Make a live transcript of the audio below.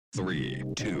3,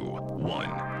 2,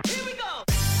 1. Here we go!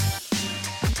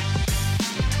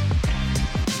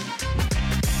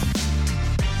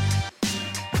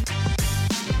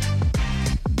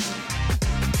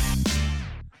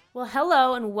 Well,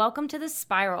 hello and welcome to The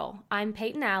Spiral. I'm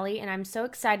Payton and I'm so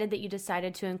excited that you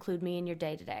decided to include me in your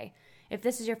day today. If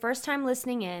this is your first time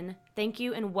listening in, thank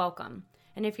you and welcome.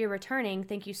 And if you're returning,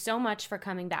 thank you so much for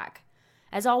coming back.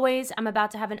 As always, I'm about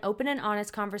to have an open and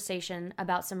honest conversation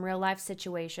about some real-life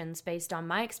situations based on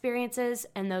my experiences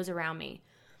and those around me.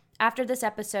 After this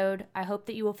episode, I hope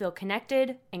that you will feel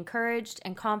connected, encouraged,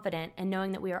 and confident in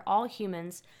knowing that we are all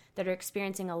humans that are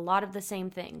experiencing a lot of the same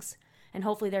things. And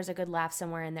hopefully there's a good laugh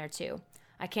somewhere in there too.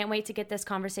 I can't wait to get this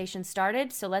conversation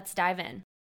started, so let's dive in.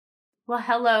 Well,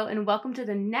 hello, and welcome to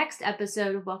the next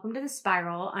episode of Welcome to the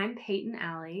Spiral. I'm Payton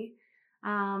Alley.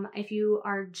 If you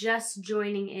are just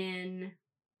joining in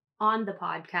on the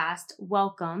podcast,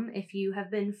 welcome. If you have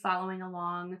been following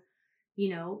along,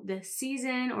 this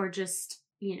season or just,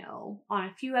 on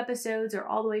a few episodes or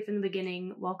all the way from the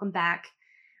beginning, welcome back.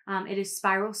 It is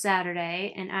Spiral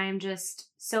Saturday, and I am just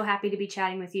so happy to be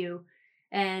chatting with you.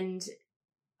 And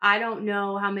I don't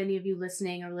know how many of you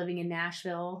listening are living in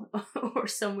Nashville or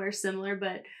somewhere similar,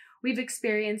 but we've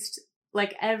experienced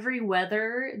like every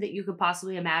weather that you could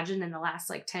possibly imagine in the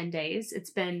last 10 days.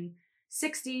 It's been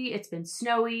 60, it's been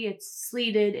snowy, it's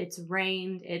sleeted, it's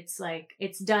rained,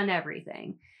 it's done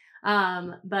everything.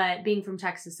 But being from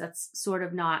Texas, that's sort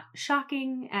of not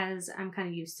shocking, as I'm kind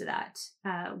of used to that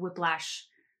whiplash,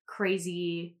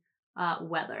 crazy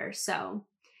weather. So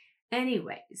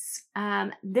anyways,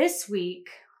 this week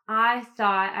I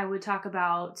thought I would talk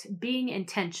about being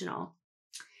intentional.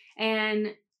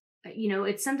 And,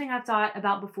 it's something I've thought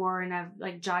about before, and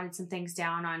I've jotted some things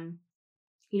down on,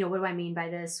 what do I mean by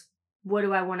this? What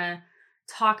do I want to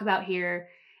talk about here?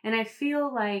 And I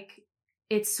feel like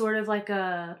it's sort of like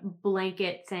a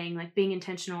blanket thing, like being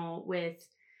intentional with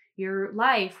your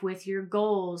life, with your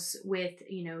goals, with,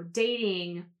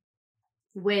 dating,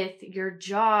 with your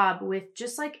job, with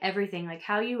just everything,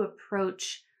 how you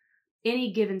approach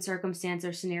any given circumstance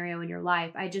or scenario in your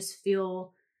life. I just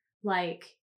feel like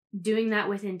doing that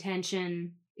with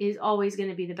intention is always going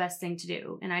to be the best thing to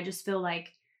do. And I just feel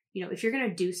like, if you're going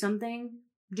to do something,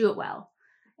 do it well.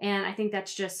 And I think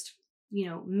that's just,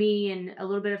 me and a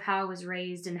little bit of how I was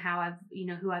raised and how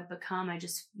I've, who I've become. I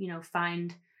just,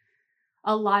 find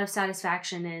a lot of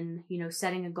satisfaction in,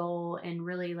 setting a goal and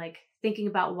really thinking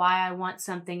about why I want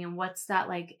something and what's that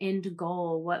end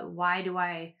goal. Why do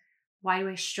I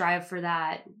strive for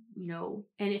that? And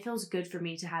it feels good for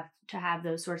me to have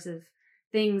those sorts of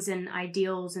things and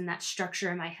ideals and that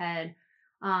structure in my head.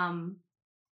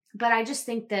 But I just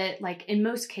think that in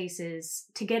most cases,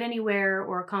 to get anywhere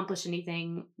or accomplish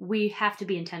anything, we have to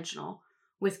be intentional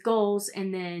with goals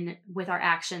and then with our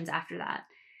actions after that.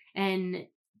 And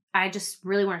I just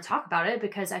really want to talk about it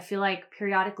because I feel like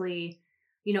periodically,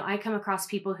 I come across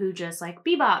people who just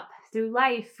bebop through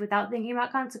life without thinking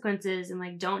about consequences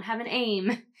and don't have an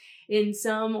aim in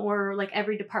some or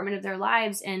every department of their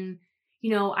lives. And,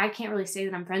 I can't really say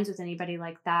that I'm friends with anybody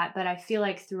like that, but I feel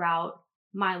like throughout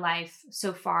my life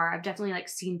so far, I've definitely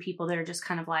seen people that are just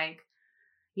kind of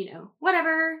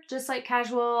whatever, just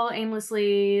casual,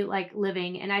 aimlessly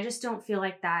living. And I just don't feel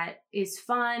like that is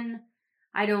fun.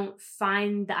 I don't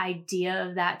find the idea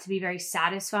of that to be very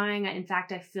satisfying. In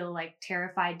fact, I feel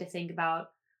terrified to think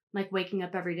about waking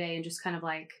up every day and just kind of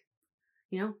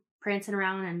prancing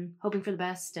around and hoping for the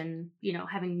best and,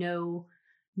 having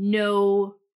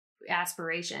no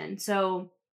aspiration.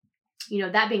 So,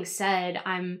 that being said,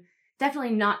 I'm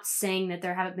definitely not saying that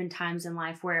there haven't been times in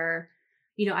life where,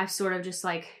 I've sort of just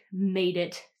made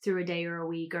it through a day or a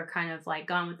week or kind of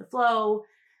gone with the flow,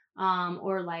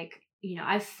 or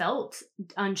I've felt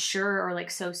unsure or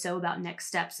so about next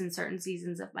steps in certain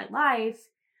seasons of my life,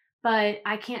 but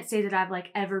I can't say that I've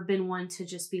ever been one to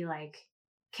just be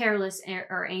careless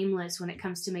or aimless when it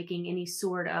comes to making any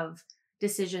sort of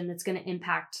decision that's going to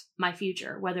impact my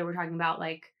future, whether we're talking about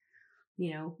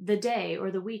the day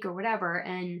or the week or whatever.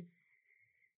 And,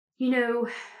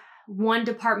 one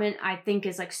department I think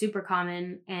is super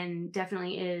common and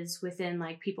definitely is within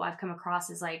people I've come across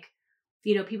is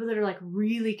people that are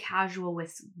really casual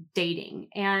with dating.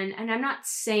 And I'm not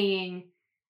saying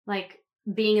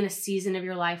being in a season of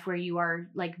your life where you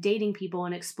are dating people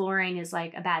and exploring is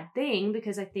a bad thing,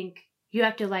 because I think you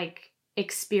have to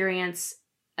experience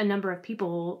a number of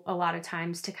people a lot of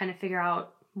times to kind of figure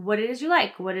out what it is you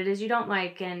like, what it is you don't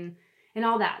like, and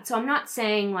all that. So I'm not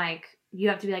saying you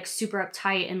have to be super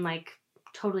uptight and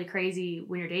totally crazy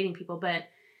when you're dating people, but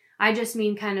I just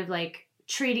mean kind of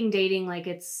treating dating like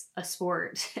it's a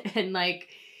sport and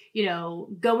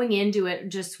going into it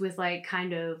just with like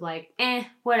kind of like,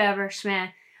 whatever,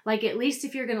 schmeh. Like, at least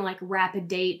if you're going to like wrap a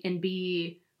date and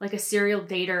be like a serial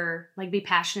dater, like be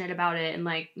passionate about it and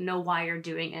like know why you're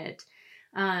doing it.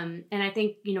 And I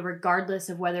think, regardless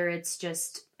of whether it's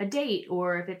just a date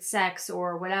or if it's sex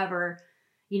or whatever,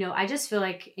 I just feel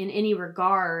like in any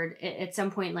regard, at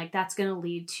some point, like that's going to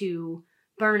lead to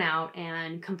burnout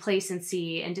and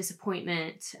complacency and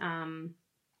disappointment. And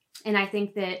I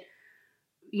think that,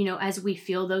 as we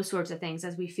feel those sorts of things,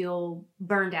 as we feel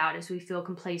burned out, as we feel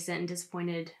complacent and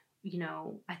disappointed,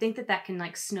 I think that can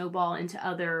like snowball into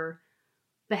other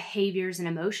behaviors and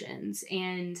emotions.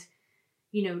 And,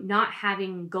 not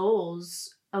having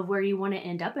goals of where you want to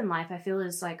end up in life, I feel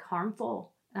is like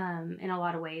harmful in a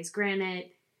lot of ways. Granted,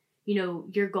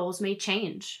 your goals may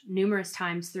change numerous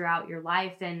times throughout your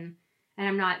life. And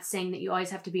I'm not saying that you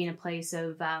always have to be in a place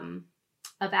of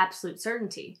absolute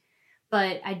certainty,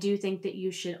 but I do think that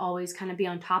you should always kind of be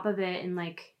on top of it and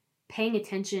like paying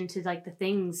attention to like the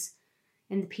things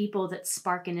and the people that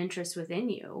spark an interest within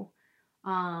you.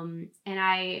 And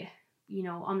I,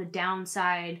 on the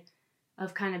downside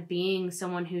of kind of being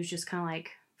someone who's just kind of like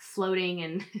floating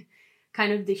and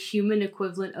kind of the human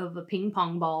equivalent of a ping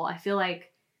pong ball, I feel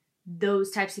like those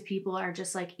types of people are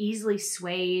just like easily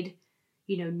swayed,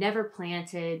 never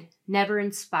planted, never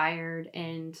inspired.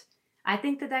 And I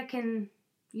think that can,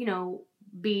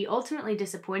 be ultimately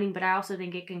disappointing, but I also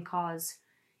think it can cause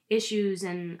issues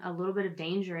and a little bit of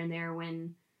danger in there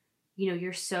when,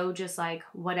 you're so just like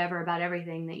whatever about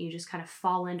everything that you just kind of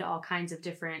fall into all kinds of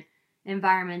different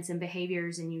environments and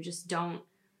behaviors, and you just don't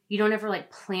ever like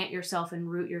plant yourself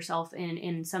and root yourself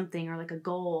in something or like a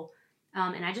goal.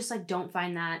 And I just like don't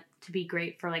find that to be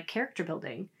great for like character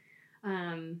building.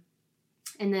 And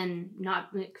then not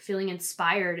like feeling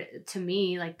inspired, to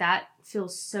me, like that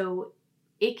feels so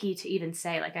icky to even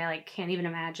say. Like I like can't even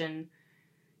imagine,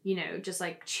 just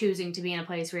like choosing to be in a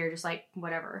place where you're just like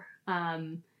whatever.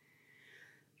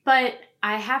 But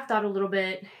I have thought a little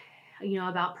bit,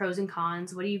 about pros and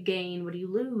cons. What do you gain? What do you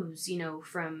lose,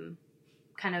 from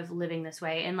kind of living this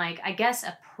way? And like, I guess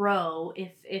a pro,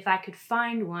 if I could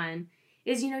find one,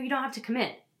 is, you don't have to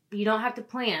commit. You don't have to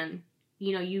plan.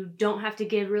 You don't have to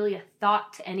give really a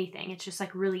thought to anything. It's just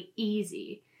like really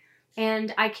easy.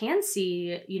 And I can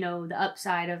see, the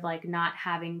upside of like not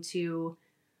having to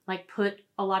like put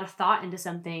a lot of thought into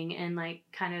something and like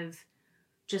kind of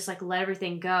just like let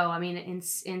everything go. I mean,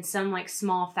 in some like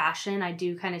small fashion, I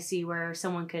do kind of see where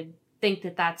someone could think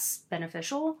that that's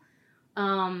beneficial.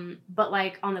 But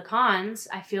like on the cons,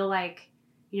 I feel like,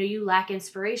 you lack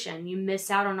inspiration. You miss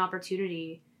out on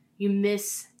opportunity. You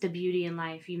miss the beauty in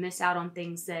life. You miss out on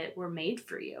things that were made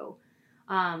for you.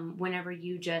 Whenever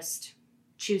you just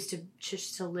choose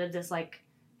to live this like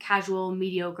casual,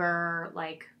 mediocre,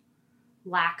 like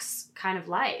lax kind of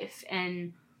life.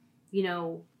 And,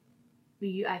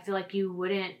 I feel like you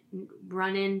wouldn't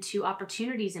run into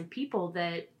opportunities and people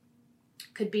that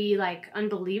could be like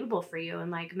unbelievable for you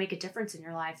and like make a difference in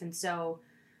your life. And so,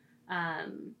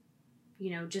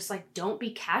 just like don't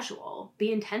be casual,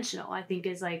 be intentional, I think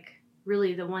is like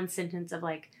really the one sentence of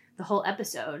like the whole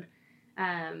episode.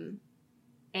 And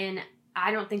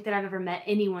I don't think that I've ever met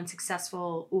anyone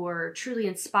successful or truly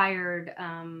inspired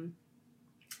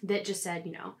that just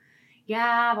said,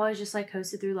 yeah, I've always just like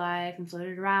coasted through life and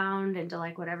floated around into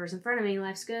like whatever's in front of me.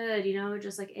 Life's good, it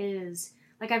just like is.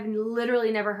 Like I've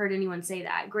literally never heard anyone say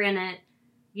that. Granted,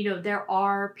 there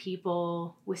are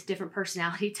people with different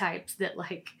personality types that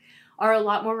like are a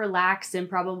lot more relaxed and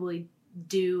probably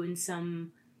do in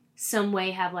some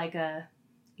way have like a,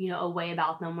 a way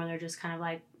about them where they're just kind of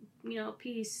like,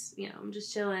 peace, I'm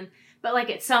just chilling. But like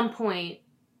at some point,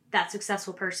 that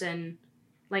successful person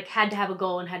like had to have a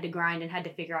goal and had to grind and had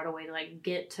to figure out a way to like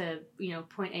get to,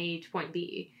 point A to point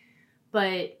B.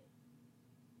 But,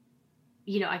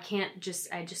 I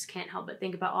just can't help but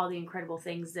think about all the incredible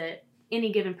things that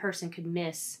any given person could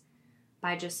miss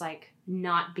by just like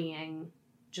not being,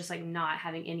 just like not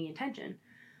having any intention.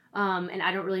 And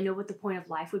I don't really know what the point of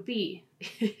life would be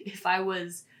if I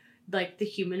was like the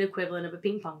human equivalent of a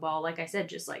ping pong ball. Like I said,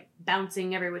 just like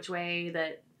bouncing every which way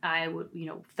that I would,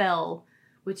 fell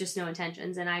with just no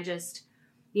intentions. And I just,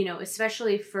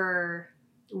 especially for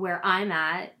where I'm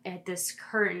at this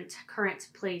current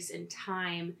place in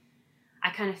time, I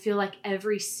kind of feel like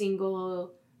every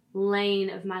single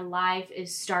lane of my life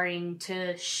is starting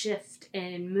to shift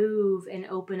and move and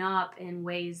open up in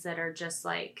ways that are just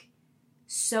like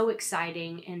so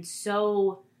exciting and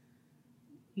so,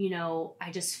 I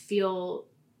just feel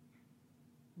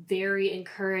very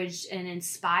encouraged and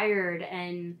inspired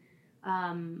and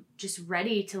just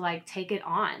ready to like take it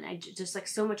on. Just like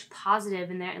so much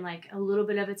positive in there, and like a little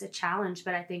bit of it's a challenge,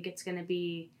 but I think it's going to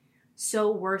be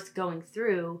so worth going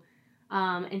through.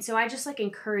 And so I just like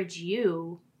encourage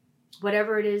you,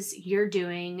 whatever it is you're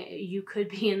doing, you could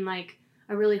be in like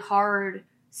a really hard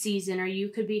season, or you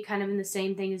could be kind of in the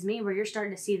same thing as me where you're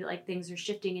starting to see that like things are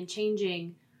shifting and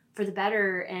changing for the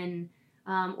better. And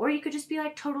or you could just be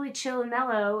like totally chill and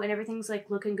mellow and everything's like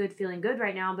looking good, feeling good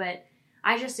right now. But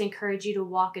I just encourage you to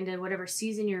walk into whatever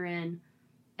season you're in,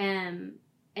 and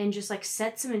just like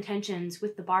set some intentions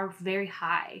with the bar very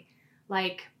high.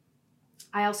 Like,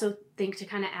 I also think, to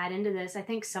kind of add into this, I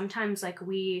think sometimes like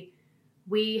we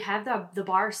have the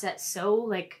bar set so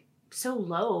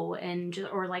low and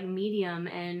or like medium,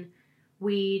 and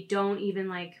we don't even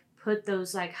like put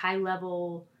those like high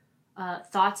level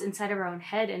thoughts inside of our own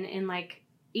head, and like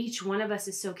each one of us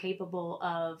is so capable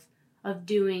of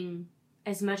doing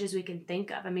as much as we can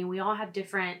think of. I mean, we all have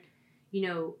different,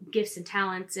 gifts and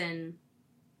talents and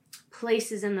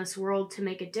places in this world to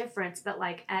make a difference, but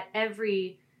like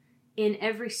in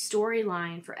every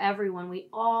storyline for everyone, we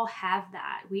all have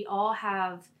that. We all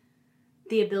have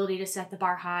the ability to set the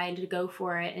bar high and to go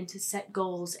for it and to set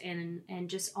goals and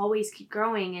just always keep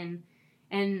growing.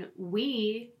 And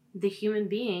we, the human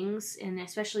beings, and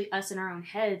especially us in our own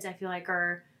heads, I feel like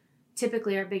are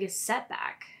typically our biggest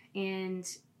setback. And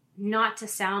not to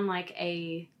sound like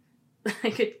a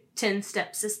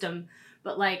 10-step system,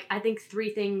 but like I think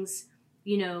 3 things,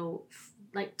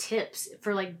 like tips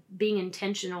for like being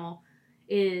intentional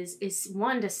is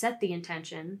 1, to set the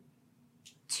intention.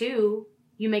 2,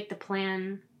 you make the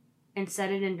plan and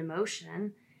set it into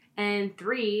motion. And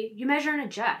 3, you measure and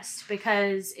adjust,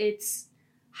 because it's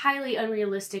highly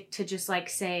unrealistic to just like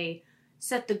say,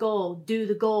 set the goal, do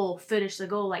the goal, finish the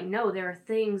goal. Like, no,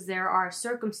 there are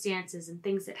circumstances and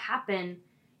things that happen,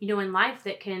 in life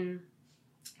that can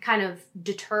kind of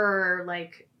deter,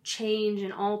 like change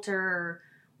and alter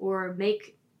or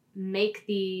make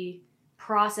the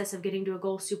process of getting to a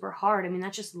goal super hard. I mean,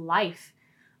 that's just life.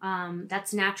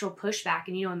 That's natural pushback.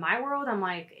 And, in my world, I'm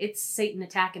like, it's Satan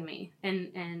attacking me.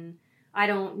 And I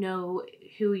don't know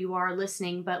who you are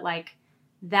listening, but like,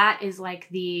 that is like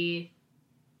the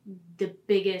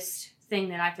biggest thing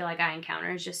that I feel like I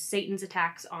encounter is just Satan's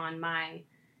attacks on my,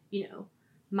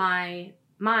 my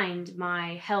mind,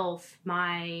 my health,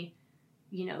 my,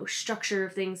 structure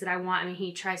of things that I want. I mean,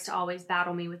 he tries to always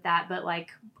battle me with that, but like,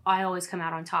 I always come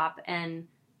out on top, and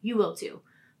you will too.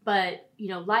 But,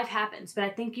 life happens. But I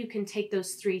think you can take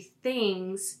those 3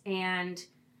 things and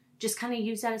just kind of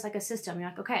use that as like a system. You're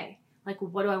like, okay, like,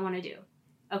 what do I want to do?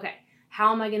 Okay,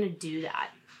 how am I going to do that?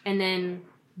 And then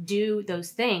do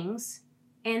those things,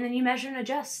 and then you measure and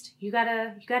adjust. You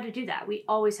gotta do that. We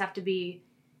always have to be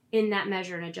in that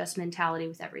measure and adjust mentality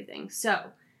with everything.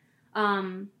 So,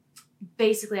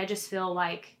 basically, I just feel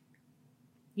like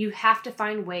you have to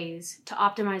find ways to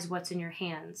optimize what's in your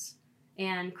hands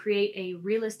and create a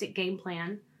realistic game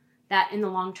plan that in the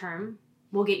long term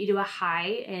will get you to a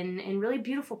high and really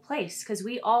beautiful place. Because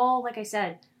we all, like I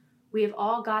said, we have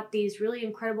all got these really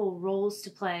incredible roles to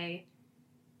play,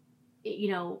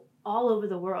 all over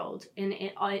the world,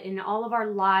 in all of our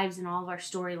lives and all of our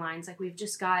storylines. Like, we've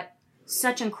just got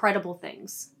such incredible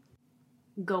things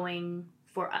going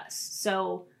for us.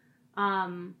 So,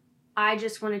 I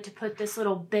just wanted to put this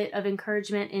little bit of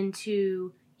encouragement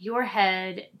into your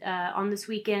head on this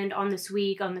weekend, on this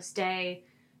week, on this day.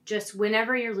 Just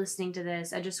whenever you're listening to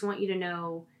this, I just want you to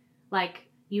know, like,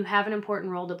 you have an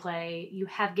important role to play. You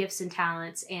have gifts and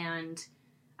talents. And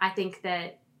I think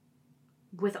that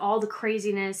with all the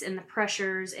craziness and the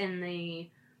pressures and the,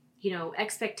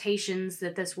 expectations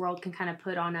that this world can kind of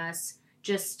put on us,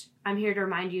 I'm here to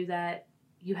remind you that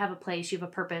you have a place, you have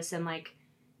a purpose, and like,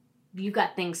 you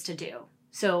got things to do.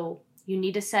 So you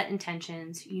need to set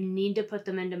intentions. You need to put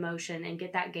them into motion and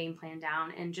get that game plan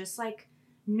down, and just like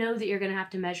know that you're going to have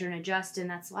to measure and adjust, and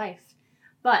that's life.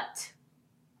 But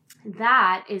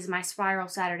that is my Spiral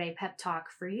Saturday pep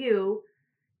talk for you.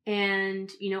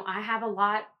 And, I have a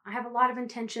lot of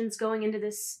intentions going into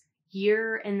this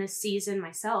year and this season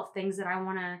myself, things that I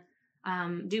want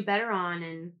to do better on.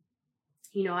 And,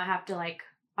 I have to like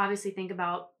obviously think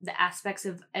about the aspects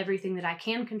of everything that I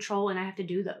can control, and I have to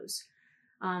do those.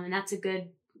 And it's a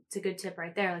good tip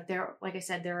right there. Like I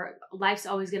said, life's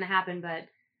always going to happen, but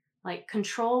like,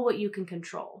 control what you can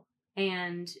control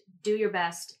and do your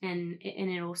best, and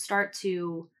it'll start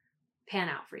to pan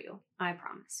out for you. I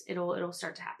promise. It'll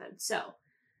start to happen. So,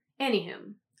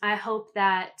 anywho, I hope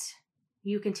that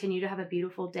you continue to have a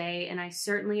beautiful day, and I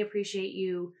certainly appreciate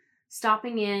you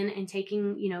stopping in and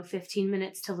taking, 15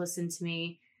 minutes to listen to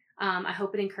me. I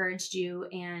hope it encouraged you,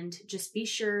 and just be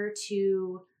sure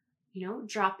to,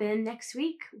 drop in next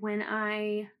week when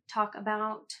I talk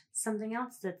about something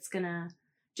else that's gonna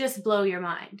just blow your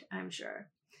mind, I'm sure.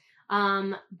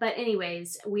 But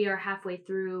anyways, we are halfway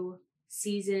through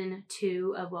season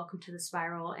 2 of Welcome to the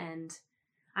Spiral, and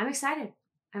I'm excited.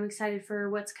 I'm excited for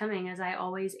what's coming, as I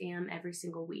always am every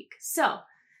single week. So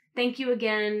thank you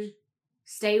again.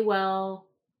 Stay well,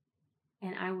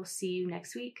 and I will see you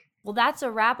next week. Well, that's a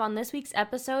wrap on this week's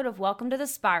episode of Welcome to the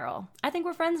Spiral. I think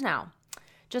we're friends now.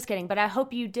 Just kidding, but I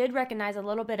hope you did recognize a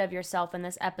little bit of yourself in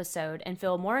this episode and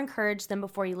feel more encouraged than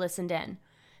before you listened in.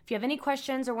 If you have any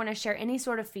questions or want to share any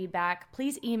sort of feedback,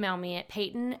 please email me at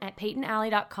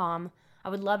payton@paytonalley.com. I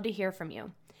would love to hear from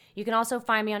you. You can also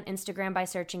find me on Instagram by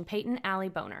searching Payton Alley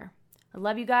Boner. I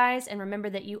love you guys, and remember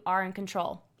that you are in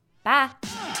control. Bye!